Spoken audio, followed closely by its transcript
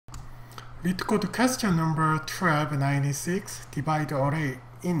Lead code question number 1296. Divide array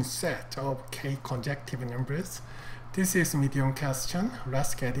in set of k consecutive numbers. This is medium question.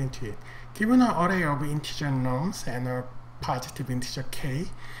 Let's get into it. Given an array of integer nums and a positive integer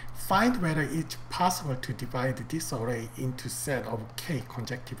k, find whether it's possible to divide this array into set of k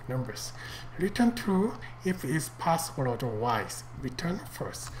consecutive numbers. Return true if it's possible, otherwise return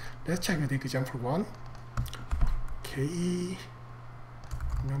false. Let's check with example 1. K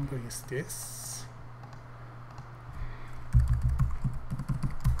number is this.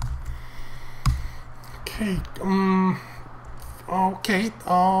 Okay,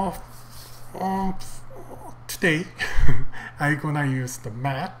 today I'm gonna use the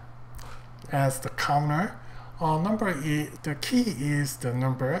map as the counter. The key is the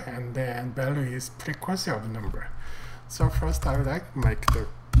number, and then value is frequency of number. So first I would like to make the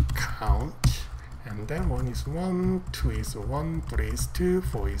count, and then 1 is 1, 2 is 1, 3 is 2,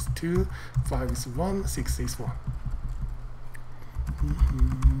 4 is 2, 5 is 1, 6 is 1.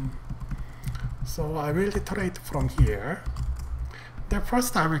 So I will iterate from here. Then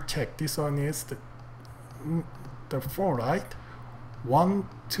first I will check this one is the 4, right? 1,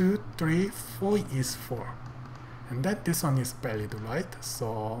 2, 3, 4 is 4. And then this one is valid, right?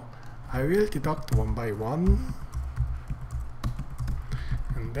 So I will deduct one by one.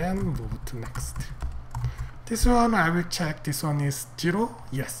 And then move to next. This one I will check. This one is 0.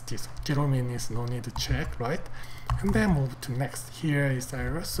 Yes, this 0 means no need to check, right? And then move to next. Here is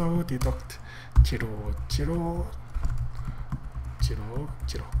error, so deduct 0, 0, 0,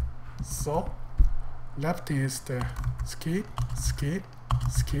 0. So left is the skip, skip,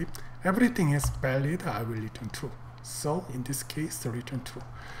 skip. Everything is valid. I will return true. So in this case, the return true.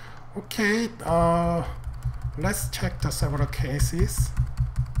 Okay. Let's check the several cases.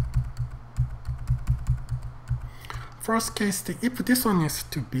 First case, if this one is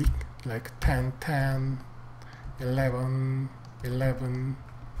too big, like 10, 10, 11, 11,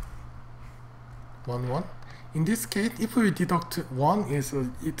 1, 1. In this case, if we deduct 1, it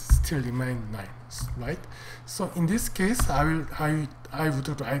still remains 9, right? So in this case, I would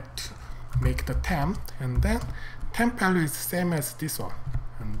like to make the temp, and then temp value is same as this one,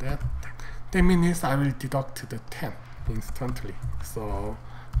 and that means I will deduct the 10 instantly. So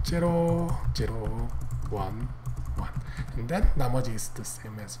 0, 0, 1, 1, and then 나머지 is the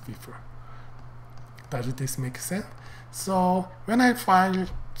same as before. Does this make sense? So when I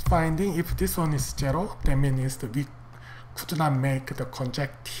finding if this one is 0, that means that we could not make the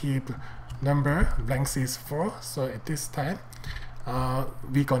consecutive number, length is 4. So at this time,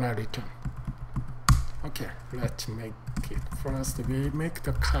 we're gonna return. Okay, let's make it. First, we make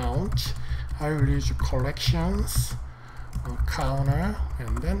the count. I will use collections, counter,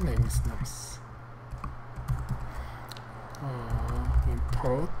 and then name is nums.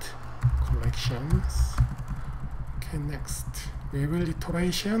 Import collections. Okay, next we will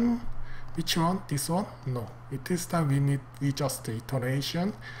iteration. Which one? This one? No. It is time we just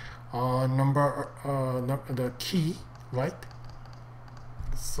iteration. The key, right?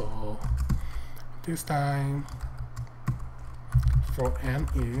 So this time for n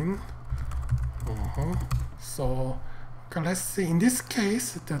in. So okay, let's see. In this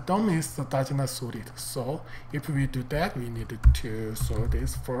case, the DOM is does not sort it. So if we do that, we need to sort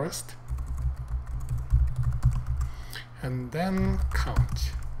this first, and then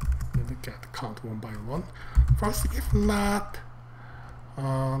count. We need to get count one by one. First, if not,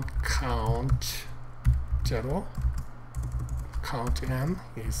 count 0. Count n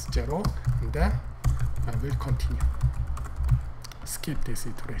is 0, and then I will continue. Skip this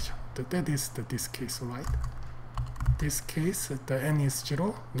iteration. That is this case, right? This case, the n is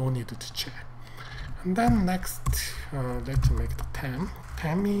 0, no need to check. And then next, let's make the temp.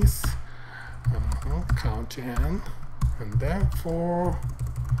 Temp is count n, and then for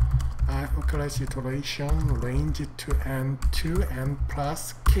calculate iteration, range to n to n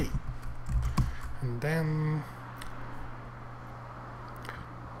plus k. And then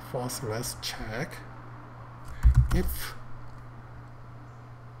first let's check if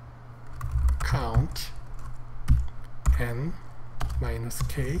count n minus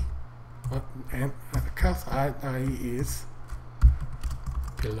k, and because I is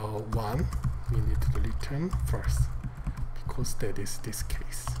below 1, we need to return first, because that is this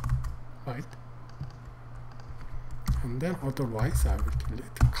case, right? And then otherwise I will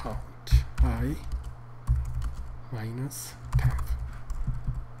delete count I minus temp.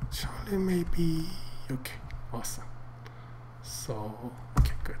 Surely maybe okay, awesome. So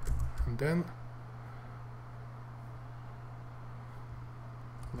okay, good. And then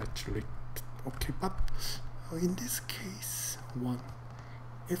let's read. Okay, but in this case 1,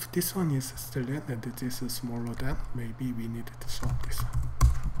 if this one is still in and this is smaller than, maybe we need to solve this one.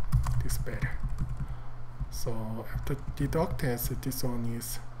 This better. So after deduct, as this one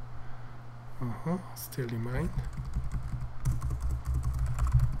is still remain.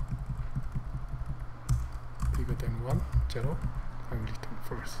 Bigger than 1, 0, I will return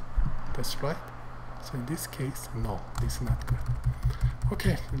false. That's right. So in this case, no, this is not good.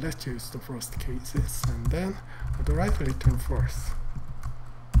 Okay, let's use the first cases, and then on the right return false.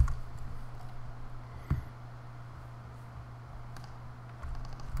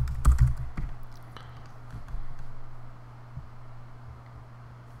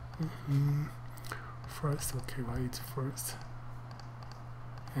 First, okay, y is first,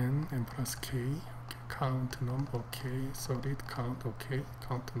 n plus k, okay, count num, okay, solid count, okay,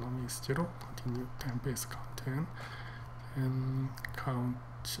 count num is 0, continue temp is count n, and count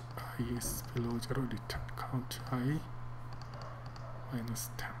I is below 0, return count I minus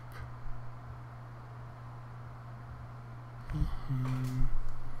temp.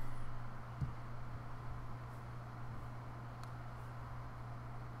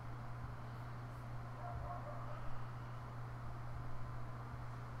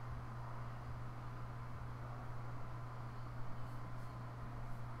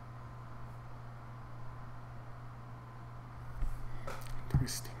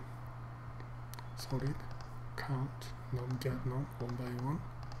 Twisting. Solid count num get num 1 by 1.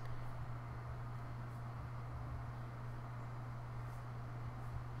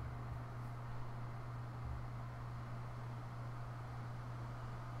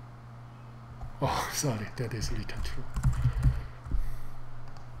 Oh, sorry, that is written true.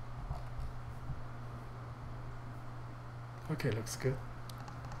 Okay, looks good.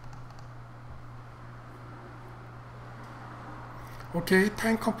 Okay,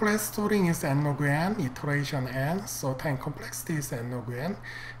 time complex storing is n log n, iteration n, so time complexity is n log n,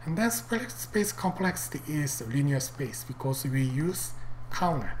 and then space complexity is linear space because we use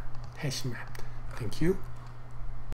counter hash map. Thank you.